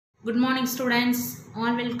Good morning students,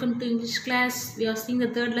 all welcome to English class. We are seeing the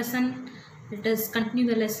third lesson. Let us continue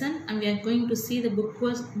the lesson and we are going to see the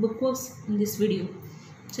bookworks in this video.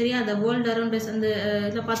 சரியா the world around us அந்த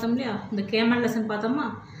இதில் பார்த்தோம் இல்லையா இந்த camel lesson பார்த்தோமா.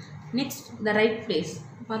 Next the right place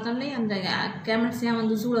பார்த்தோம் இல்லையா அந்த கேமல்ஸ் ஏன்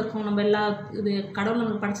வந்து ஜூவில் இருக்கும். நம்ம எல்லா இது கடவுள்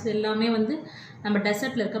நம்மளுக்கு படித்தது எல்லாமே வந்து நம்ம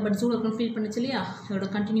டெசர்ட்டில் இருக்க பட் ஜூவில் இருக்குன்னு ஃபீல் பண்ணிச்சு இல்லையா.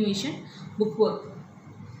 அதோட continuation book work.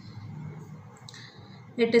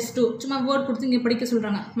 Let us do சும்மா வேர்ட் கொடுத்து இங்கே படிக்க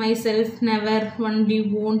சொல்கிறாங்க. myself, never, only,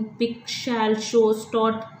 won't, pick, shall, show,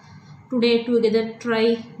 start, today, together, try,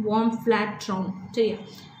 warm, flat, round. சரியா.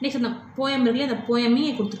 நெக்ஸ்ட் அந்த போயம் இருக்குல்லையே அந்த போயமே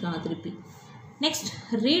கொடுத்துருக்காங்க திருப்பி. Next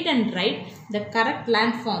read and right the correct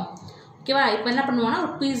land form. ஓகேவா. இப்போ என்ன பண்ணுவாங்கன்னா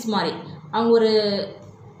ஒரு குயிஸ் மாதிரி அவங்க ஒரு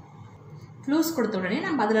க்ளூஸ் கொடுத்த உடனே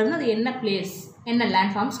நம்ம அதில் இருந்து அது என்ன பிளேஸ் என்ன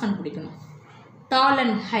லேண்ட் ஃபார்ம்ஸ் கண்டுபிடிக்கணும். டால்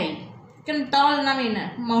அண்ட் ஹை. டால்னாவே என்ன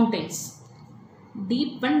மவுண்டெயின்ஸ்.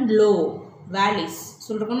 டீப் அண்ட் லோ வேலிஸ்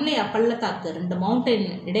சொல்கிறோம் இல்லையா. பள்ளத்தாக்கு ரெண்டு மவுண்டைன்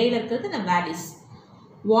இடையில இருக்கிறது இந்த வேலிஸ்.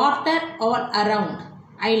 Water all around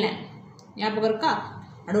island. ஞாபகம் இருக்கா.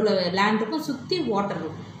 நடுவில் லேண்ட் இருக்கும் சுற்றி வாட்டர்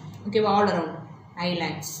இருக்கும். ஓகேவா. All around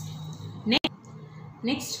islands.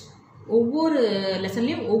 நெக்ஸ்ட் ஒவ்வொரு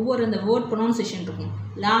லெசன்லேயும் ஒவ்வொரு அந்த வேர்ட் ப்ரொனவுன்சியேஷன் இருக்கும்.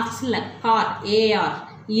 லாஸ்டில் car AR,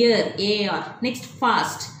 year AR. Next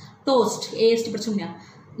fast toast AST படிச்சோம் இல்லையா.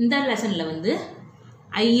 இந்த லெசனில் வந்து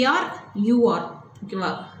ஐஆர் யூஆர். ஓகேவா.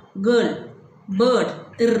 கேர்ள் பேர்ட்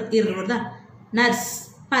இர் வருதா. நர்ஸ்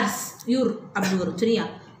பர்ஸ் யூர் அப்படி வரும். சரியா.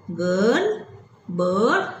 Girl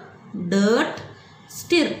bird dirt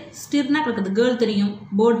stir. ஸ்டிர்னா கலக்கிறது. கேர்ள் தெரியும்,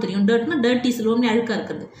 பேர்ட் தெரியும். டர்ட்னா டர்ட்டி சொல்லுவோம்னே அழுக்காக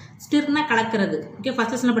இருக்கிறது. ஸ்டிர்னா கலக்கிறது. ஓகே.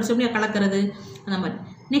 ஃபர்ஸ்ட் லெசனில் படிச்சோம் இல்லையா கலக்கிறது அந்த மாதிரி.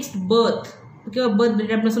 Next birth. ஓகேவா. பேர்த்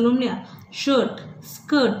அப்படின்னு சொல்லுவோம் இல்லையா. Shirt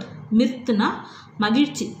skirt. மிர்த்துனா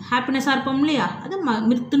மகிழ்ச்சி ஹாப்பினஸாக இருப்போம் இல்லையா அது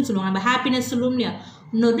மிர்த்துன்னு சொல்லுவாங்க. நம்ம ஹாப்பினஸ் சொல்லுவோம் இல்லையா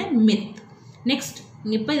இன்னொரு மித். நெக்ஸ்ட்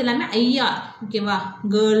இப்போ இது எல்லாமே ஐஆர். ஓகேவா.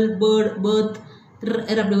 கேர்ள் பேர்ட் பேர்த்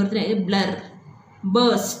அப்படி வருது. Blur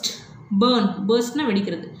first burn. பர்ஸ்ட்னா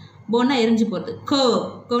வெடிக்கிறது. பேர்னா எரிஞ்சு போகிறது.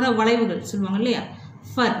 கர்வ்னா வளைவுகள் சொல்லுவாங்க இல்லையா.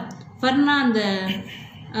 ஃபர் ஃபர்னா அந்த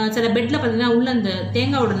சில பெட்டில் பார்த்தீங்கன்னா உள்ள அந்த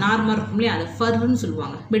தேங்காயோட நார்மாக இருக்கும் இல்லையா அது ஃபர்ன்னு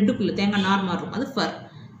சொல்லுவாங்க. பெட்டுக்குள்ளே தேங்காய் நார்மாக இருக்கும் அது ஃபர்.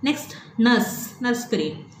 Next nurse. நர்ஸ்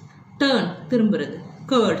தெரியும். டர்ன் திரும்புறது.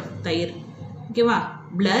 கர்ட் தயிர். ஓகேவா.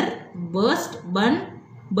 பிளர் பர்ஸ்ட் பன்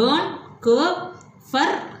பேர்ன் கர்வ்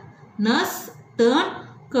ஃபர் நர்ஸ் டர்ன்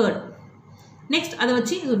கர்ட். நெக்ஸ்ட் அதை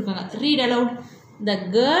வச்சு இது இருப்பாங்க. Read allowed. The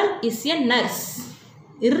girl is a nurse.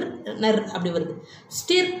 நர் அப்படி வருது.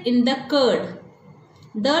 Stir in the curd.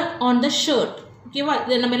 Dirt on the shirt. ஓகேவா.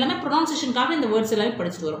 இது நம்ம எல்லாமே ப்ரொனவுன்சியேஷனுக்காக இந்த வேர்ட்ஸ் எல்லாமே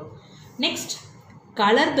படிச்சுட்டு வரோம். Next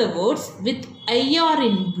colour the words with IR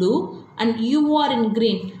in blue and you're in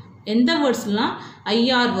green. எந்த வேர்ட்ஸ்லாம்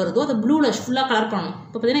ஐஆர் வருதோ அதை ப்ளூவில் ஃபுல்லாக கலர் பண்ணணும்.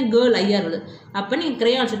 இப்போ பார்த்தீங்கன்னா கேர்ள் ஐஆர் வருது. அப்போ நீங்கள்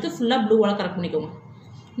கிரேயான்ஸ் எடுத்து ஃபுல்லாக ப்ளூவால் கலர் பண்ணிக்கோங்க.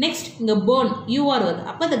 நெக்ஸ்ட் இங்கே பேர்ன் யூஆர் வருது.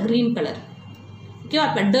 அப்போ அது க்ரீன் கலர். ஓகேவா.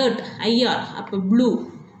 அப்போ டர்ட் ஐஆர் அப்போ ப்ளூ.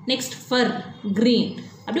 நெக்ஸ்ட் ஃபர் க்ரீன்.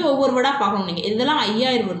 அப்படியே ஒவ்வொரு வேர்டாக பார்க்கணும். நீங்கள் இதெல்லாம்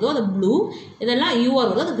ஐஆர் வருதோ அது ப்ளூ, இதெல்லாம் யூஆர்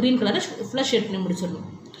வருதோ அது க்ரீன் கலரை ஃபுல்லாக ஷேட் பண்ணி முடிச்சிடணும்.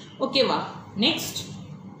 ஓகேவா.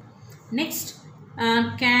 Next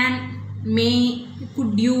can May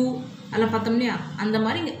good you அதெல்லாம் பார்த்தோம் இல்லையா அந்த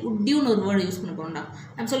மாதிரி இங்கே உட்யூன்னு ஒரு வேர்டு யூஸ் பண்ண போகிறோம்டா.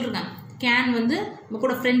 நான் சொல்லியிருக்கேன் கேன் வந்து நம்ம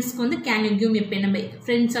கூட ஃப்ரெண்ட்ஸ்க்கு வந்து can you give me pen. நம்ம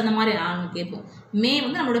ஃப்ரெண்ட்ஸ் அந்த மாதிரி ஆளுங்க கேட்போம். மே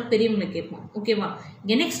வந்து நம்மளோட பெரியவங்களை கேட்போம். ஓகேவா.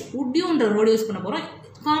 இங்கே நெக்ஸ்ட் உட்யூன்ற வேர்டு யூஸ் பண்ண போகிறோம்.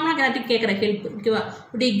 காமனாக எல்லாத்தையும் கேட்குற ஹெல்ப். ஓகேவா.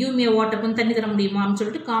 உட் கிவ் மீ வாட்டர் கொஞ்சம் தண்ணி தர முடியுமா அப்படின்னு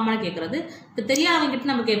சொல்லிட்டு காமனாக கேட்குறது. இப்போ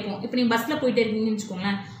தெரியாதவங்கிட்ட நம்ம கேட்போம். இப்போ நீங்கள் பஸ்ஸில் போயிட்டே இருக்கீங்கன்னு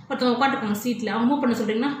வச்சுக்கோங்களேன். ஒருத்தவங்க உட்காந்துருக்காங்க சீட்டில் அவங்க மூவ் பண்ண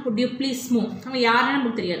சொல்கிறீங்கன்னா உட் யூ ப்ளீஸ் மூவ். நம்ம யாருன்னு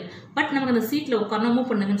நமக்கு தெரியாது. பட் நமக்கு அந்த சீட்டில் உட்காரணும் மூவ்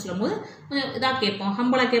பண்ணுங்கன்னு சொல்லும் போது கொஞ்சம் இதாக கேட்போம்.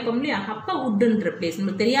 ஹம்பலாக கேட்போம் இல்லையா. அப்போ உட்ன்ற பிளேஸ்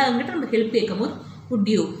நம்மளுக்கு தெரியாதவங்ககிட்ட நம்ம ஹெல்ப் கேட்கும் போது உட்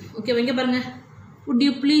யூ. ஓகே. இங்கே பாருங்கள் உட்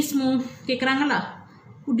you please move கேட்குறாங்களா.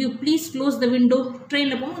 Wood you please close the window.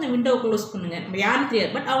 ட்ரெயினில் போகும்போது அந்த விண்டோவை க்ளோஸ் பண்ணுங்கள். நம்ம யாரும்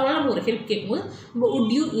தெரியாது பட் அவங்களால நம்ம ஒரு ஹெல்ப் கேட்கும்போது நம்ம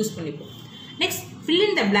உட் யூ யூஸ் பண்ணிப்போம். Next fill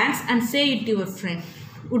in the blanks and say it your friend.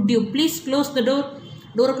 Wood you please close the door.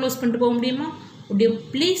 டோரை க்ளோஸ் பண்ணிட்டு போக முடியுமா. உட் you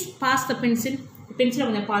please boss the pencil. பென்சிலை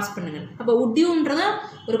கொஞ்சம் பாஸ் பண்ணுங்கள். அப்போ உட் யூன்றத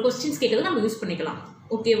ஒரு கொஸ்டின்ஸ் கேட்குறது நம்ம யூஸ் பண்ணிக்கலாம்.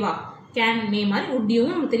 ஓகேவா. கேன் மே மாதிரி உட்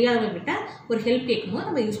யூவும் நம்ம தெரியாதவங்க கிட்ட ஒரு ஹெல்ப் கேட்கும்போது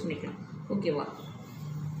நம்ம யூஸ் பண்ணிக்கலாம். ஓகேவா.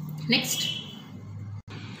 Next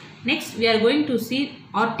we are going to see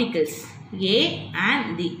articles a and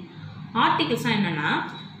the. ஆர்டிகல்ஸ்னால் என்னென்னா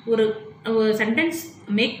ஒரு சென்டென்ஸ்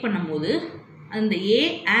மேக் பண்ணும்போது அந்த ஏ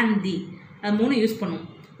அண்ட் தி அது மூணு யூஸ் பண்ணுவோம்.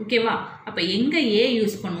 ஓகேவா. அப்போ எங்கே ஏ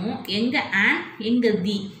யூஸ் பண்ணுவோம் எங்கே அண்ட் எங்கே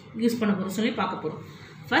தி யூஸ் பண்ண போகிறோம் சொல்லி பார்க்க போகிறோம்.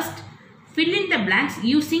 First fill in the blanks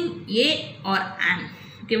using a or an.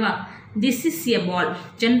 ஓகேவா. திஸ் இஸ் எ பால்.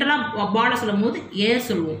 ஜென்ரலாக பாலை சொல்லும் போது ஏ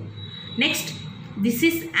சொல்லுவோம். Next this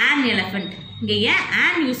is an elephant. இங்கே ஏன்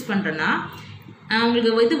an யூஸ் பண்ணுறேன்னா உங்களுக்கு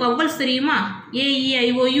இது வவ்வல்ஸ் தெரியுமா.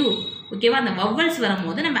 ஏஇஐஓயு ஓகேவா அந்த வவ்வல்ஸ்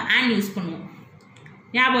வரும்போது நம்ம ஆன் யூஸ் பண்ணுவோம்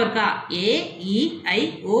ஞாபகம் இருக்கா ஏ இ ஐ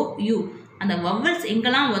ஓ யூ அந்த வவ்வல்ஸ்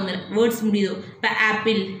எங்கெல்லாம் வந்து வேர்ட்ஸ் முடியுதோ இப்போ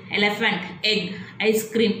apple elephant egg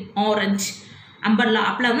ice cream orange umbrella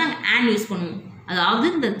அப்பெல்லாம் வந்து அங்கே ஆன் யூஸ் பண்ணுவோம் அதாவது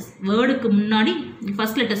இந்த வேர்டுக்கு முன்னாடி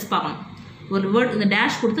ஃபர்ஸ்ட் லெட்டர்ஸ் பார்க்கணும் ஒரு வேர்டு இந்த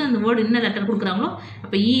டேஷ் கொடுத்து அந்த வேர்டு என்ன லெட்டர் கொடுக்குறாங்களோ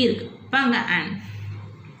அப்போ இ இருக்குது இப்போ அங்கே ஆன்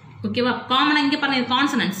ஓகேவா காமனாக இங்கே பாருங்கள்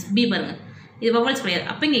கான்சனன்ஸ் பி பாருங்கள் இது வவ்வல்ஸ் கிடையாது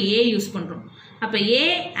அப்போ இங்கே ஏ யூஸ் பண்ணுறோம் அப்போ ஏ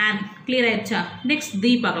அண்ட் கிளியர் ஆயிடுச்சா நெக்ஸ்ட்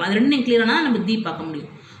தி பார்க்கலாம் அது ரெண்டும் கிளியர் ஆனால் நம்ம தி பார்க்க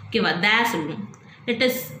முடியும் ஓகேவா த சொல்லுவோம் let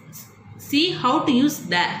us see how to use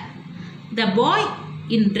the boy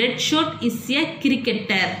in red shirt is a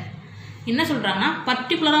cricketer என்ன சொல்கிறாங்கன்னா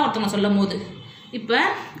பர்டிகுலராக ஒருத்தவங்க சொல்லும் போது இப்போ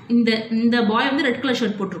இந்த பாய் வந்து ரெட் கலர்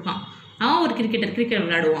ஷர்ட் போட்டிருக்கான் அவன் ஒரு கிரிக்கெட்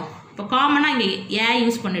விளையாடுவான் இப்போ காமனாக இங்கே ஏ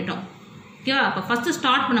யூஸ் பண்ணிட்டோம் ஓகேவா அப்போ ஃபஸ்ட்டு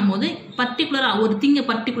ஸ்டார்ட் பண்ணும்போது பர்டிகுலராக ஒரு திங்கை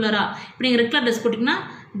பர்டிகுலராக இப்போ நீங்கள் ரெட் கலர் ட்ரெஸ் போட்டிங்கன்னா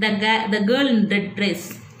the girl in red dress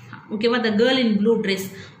ஓகேவா the girl in blue dress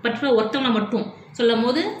particular ஒருத்தவங்களை மட்டும் சொல்லும்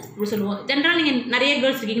போது இப்படி சொல்லுவோம் ஜென்ரலாக நீங்கள் நிறைய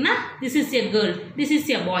கேர்ள்ஸ் இருக்கீங்கன்னா this is a girl this is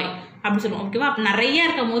a பாய் அப்படி சொல்லுவோம் ஓகேவா அப்போ நிறைய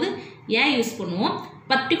இருக்கும் போது ஏன் யூஸ் பண்ணுவோம்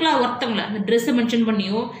பர்டிகுலர் ஒருத்தவங்களை அந்த ட்ரெஸ்ஸை மென்ஷன்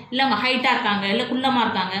பண்ணியோ இல்லை அவங்க ஹைட்டாக இருக்காங்க இல்லை குள்ளமாக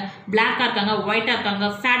இருக்காங்க பிளாக்காக இருக்காங்க ஒயிட்டாக இருக்காங்க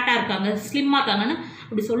ஃபேட்டாக இருக்காங்க ஸ்லிம்மாக இருக்காங்கன்னு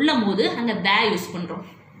அப்படி சொல்லும் போது அங்கே த யூஸ் பண்ணுறோம்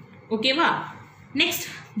ஓகேவா next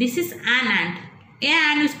this is an ant ஏன்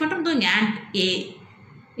ஆன் யூஸ் பண்ணுறோம் இங்கே ant ஏ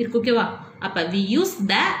இருக்கு ஓகேவா அப்போ we use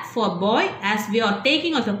the for bye as we are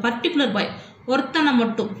taking of a particular பாய் ஒருத்தனை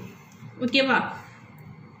மட்டும் ஓகேவா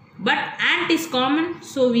but ant is common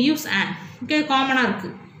so we use an okay காமனாக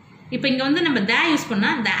இருக்குது இப்போ இங்கே வந்து நம்ம த யூஸ்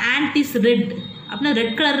பண்ணால் த ant இஸ் ரெட் அப்படின்னா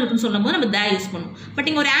ரெட் கலர் இருக்குன்னு சொல்லும் போது நம்ம த யூஸ் பண்ணுவோம் பட்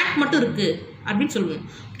இங்கே ஒரு ant மட்டும் இருக்குது அப்படின்னு சொல்லுவோம்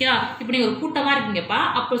ஓகேவா இப்போ நீங்கள் ஒரு கூட்டமாக இருக்கீங்கப்பா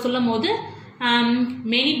அப்போ சொல்லும் போது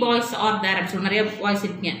மெனி பாய்ஸ் ஆர் தேர் அப்படின்னு சொல்லி நிறைய பாய்ஸ்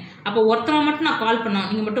இருக்கீங்க அப்போ ஒருத்தனை மட்டும் நான் கால் பண்ணோம்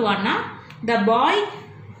நீங்கள் மட்டும் வாடினா த boy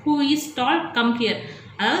who is doll come here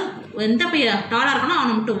அதாவது எந்த பையன் டாலாக இருக்கணும்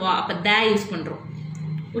அவனை மட்டும் வா அப்போ த யூஸ் பண்ணுறோம்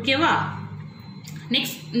ஓகேவா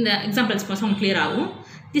நெக்ஸ்ட் இந்த எக்ஸாம்பிள்ஸ் பசங்க கிளியர் ஆகும்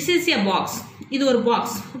திஸ் இஸ் எ பாக்ஸ் இது ஒரு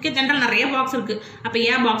பாக்ஸ் ஓகே ஜென்ரல் நிறைய பாக்ஸ் இருக்குது அப்போ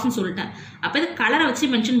ஏன் பாக்ஸ்னு சொல்லிட்டேன் அப்போ இது கலரை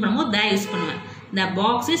வச்சு மென்ஷன் பண்ணும்போது த யூஸ் பண்ணுவேன் த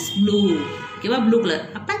பாக்ஸ் இஸ் ப்ளூ ஓகேவா ப்ளூ கலர்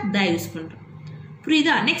அப்போ த யூஸ் பண்ணுறேன்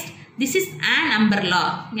புரியுதா next this is an umbrella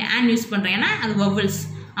இங்கே ஆன் யூஸ் பண்ணுறேன் ஏன்னா அது வவ்வல்ஸ்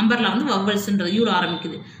அம்பர்லா வந்து வவ்வல்ஸ்ன்றது யூல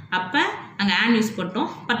ஆரம்பிக்குது அப்போ அங்கே ஆன் யூஸ் பண்ணிட்டோம்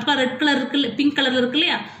பர்டிகுலர் ரெட் கலர் இருக்குல்ல பிங்க் கலரில் இருக்கு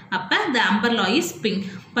இல்லையா அப்போ த அம்பர்லா இஸ் பிங்க்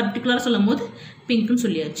பர்டிகுலராக சொல்லும் போது பிங்க்னு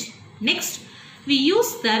சொல்லியாச்சு next we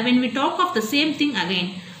use the when we talk of the same thing again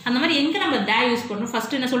அந்த மாதிரி எங்கே நம்ம த யூஸ் பண்ணுறோம்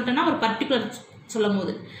ஃபஸ்ட்டு என்ன சொல்லிட்டோன்னா ஒரு பர்டிகுலர் சொல்லும்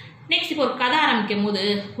போது நெக்ஸ்ட் இப்போ ஒரு கதை ஆரம்பிக்கும் போது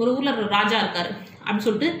ஒரு ஊரில் ஒரு ராஜா இருக்கார் அப்படின்னு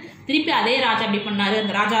சொல்லிட்டு திருப்பி அதே ராஜா அப்படி பண்ணார்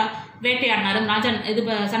அந்த ராஜா வேட்டையாடினார் அந்த ராஜா இது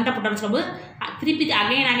சண்டை போட்டார்னு சொல்லும்போது திருப்பி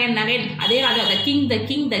அகைன் அதே ராஜா த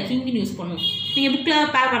கிங்னு யூஸ் பண்ணுவோம் நீங்கள்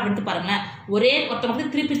புக்கில் பேராகிராஃப் எடுத்து பாருங்களேன் ஒரே ஒருத்தவங்க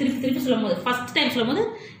திருப்பி சொல்லும் போது ஃபஸ்ட் டைம் சொல்லும் போது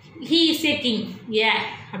ஹீ இஸ் ஏ கிங் ஏ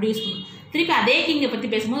அப்படி யூஸ் பண்ணுவோம் திருப்பி அதே கிங்கை பற்றி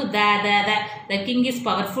பேசும்போது the king is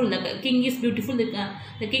powerful the king is beautiful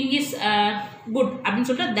the king is good அப்படின்னு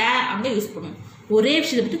சொல்லிட்டு த அங்கே யூஸ் பண்ணுவோம் ஒரே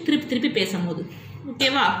விஷயத்தை பற்றி திருப்பி பேசும்போது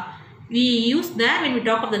ஓகேவா we use the when we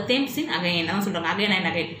talk of the same thing again அதான் சொல்கிறாங்க again and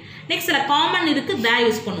again நெக்ஸ்ட் சில காமன் இருக்குது த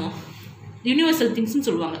யூஸ் பண்ணுவோம் யூனிவர்சல் திங்ஸ்னு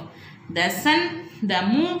சொல்லுவாங்க த Sun the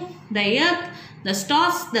moon the earth the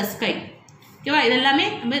stars the sky ஓகேவா இதெல்லாமே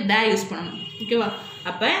நம்ம த யூஸ் பண்ணணும் ஓகேவா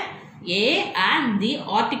அப்போ A and the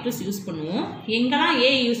articles use பண்ணுவோம் எங்கெல்லாம் ஏ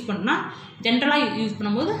யூஸ் பண்ணால் ஜென்ரலாக யூஸ்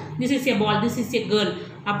பண்ணும்போது this is a ball this is a girl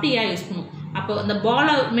அப்படி ஏ யூஸ் பண்ணுவோம் அப்போ அந்த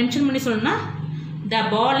பாலை மென்ஷன் பண்ணி சொல்லணும்னா த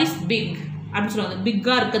பால் இஸ் பிக் அப்படின்னு சொல்லுவாங்க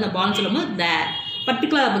பிக்காக இருக்குது அந்த பால்னு சொல்லும் போது த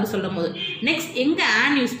பர்டிகுலராக பற்றி சொல்லும் போது நெக்ஸ்ட் எங்கே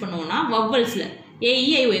ஆன் யூஸ் பண்ணுவோம்னா வவ்வல்ஸில்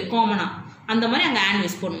ஏஇஐஓ காமனாக அந்த மாதிரி அங்கே ஆன்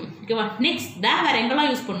யூஸ் பண்ணுவோம் ஓகேவா நெக்ஸ்ட் த வேறு எங்கெல்லாம்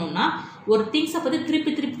யூஸ் பண்ணுவோம்னா ஒரு திங்ஸை பற்றி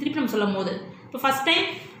திருப்பி நம்ம சொல்லும் போது இப்போ first time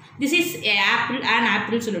this is a apple and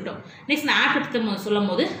ஆப்பிள்னு சொல்லிட்டோம் நெக்ஸ்ட் இந்த ஆப்பிள் பற்றி சொல்லும்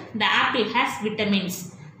போது த ஆப்பிள் ஹேஸ் விட்டமின்ஸ்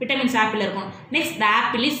ஆப்பிள் இருக்கும் next the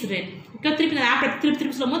apple is red okay திருப்பி இந்த ஆப்பிள்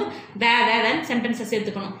திருப்பி சொல்லும் போது தேன் சென்டென்ஸை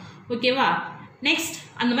சேர்த்துக்கணும் ஓகேவா நெக்ஸ்ட்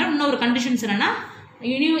அந்த மாதிரி இன்னொரு கண்டிஷன்ஸ் என்னென்னா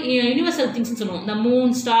யூனிவர்சல் திங்ஸ்னு சொல்லுவோம் இந்த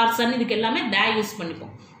மூன் ஸ்டார் சன் இதுக்கு எல்லாமே த யூஸ்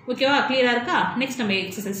பண்ணிப்போம் ஓகேவா கிளியராக இருக்கா நெக்ஸ்ட் நம்ம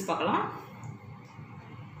எக்ஸசைஸ் பார்க்கலாம்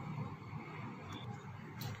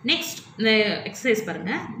நெக்ஸ்ட் இந்த எக்ஸசைஸ்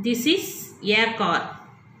பாருங்கள் திஸ் இஸ் ஏ கார்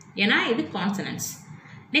ஏன்னா இது கான்சனன்ஸ்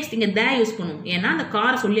நெக்ஸ்ட் இங்கே த யூஸ் பண்ணுவோம் ஏன்னா அந்த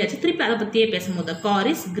காரை சொல்லியாச்சு திருப்பி அதை பற்றியே பேசும்போது the car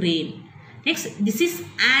is green next this is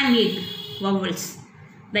an egg vowels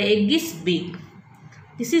the egg is big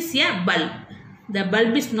this is a bulb the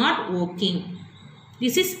bulb is not working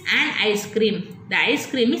this is an ice cream the ice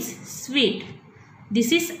cream is sweet this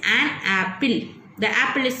is an apple the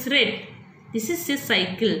apple is red this is a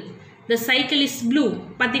cycle the cycle is blue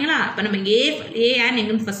பார்த்தீங்களா இப்போ நம்ம A and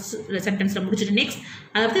எங்கன்னு first சென்டென்ஸில் முடிச்சுட்டு next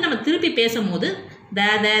அதை பற்றி நம்ம திருப்பி பேசும்போது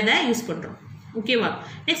the யூஸ் பண்ணுறோம். ஓகேவா?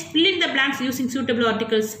 Next fill in the blanks using suitable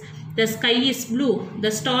articles. The sky is blue.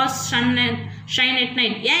 The stars shine at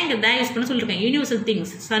night. ஏன் இங்கே the யூஸ் பண்ண சொல்லியிருக்கேன்? யூனிவர்சல்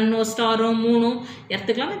திங்ஸ், சன்னோ ஸ்டாரோ மூனோ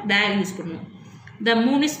எடுத்துக்கலாமே the யூஸ் பண்ணணும். The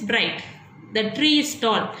moon is bright. The tree is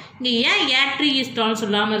tall. இங்கே ஏன் tree is tall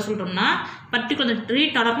சொல்லாமல் சொல்கிறோம்னா particular tree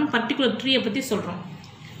டாலர்னு particular ட்ரீயை பற்றி சொல்கிறோம்.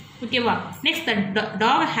 ஓகேவா? Next the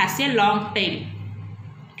dog has a long tail.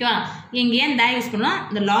 ஓகேவா? இங்கே ஏன் the யூஸ் பண்ணால்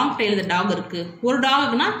இந்த லாங் டெய்ல் இந்த டாக் இருக்குது. ஒரு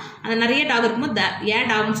டாகுக்குன்னா அந்த நிறைய டாக் இருக்கும்போது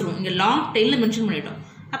டாக்னு சொல்லுவோம். இங்கே லாங் டெய்லில் மென்ஷன் பண்ணிட்டோம்.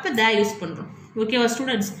 அப்போ the யூஸ் பண்ணுறோம். ஓகேவா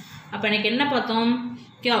ஸ்டூடெண்ட்ஸ்? அப்போ எனக்கு என்ன பார்த்தோம்?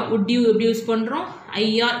 ஓகேவா? would you எப்படி யூஸ் பண்ணுறோம்? I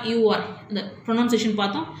are you are இந்த ப்ரொனவுன்சியேஷன்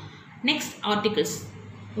பார்த்தோம். Next articles.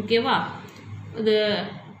 ஓகேவா? இது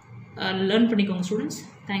லேர்ன் பண்ணிக்கோங்க students.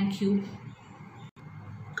 Thank you.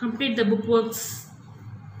 Complete the book works.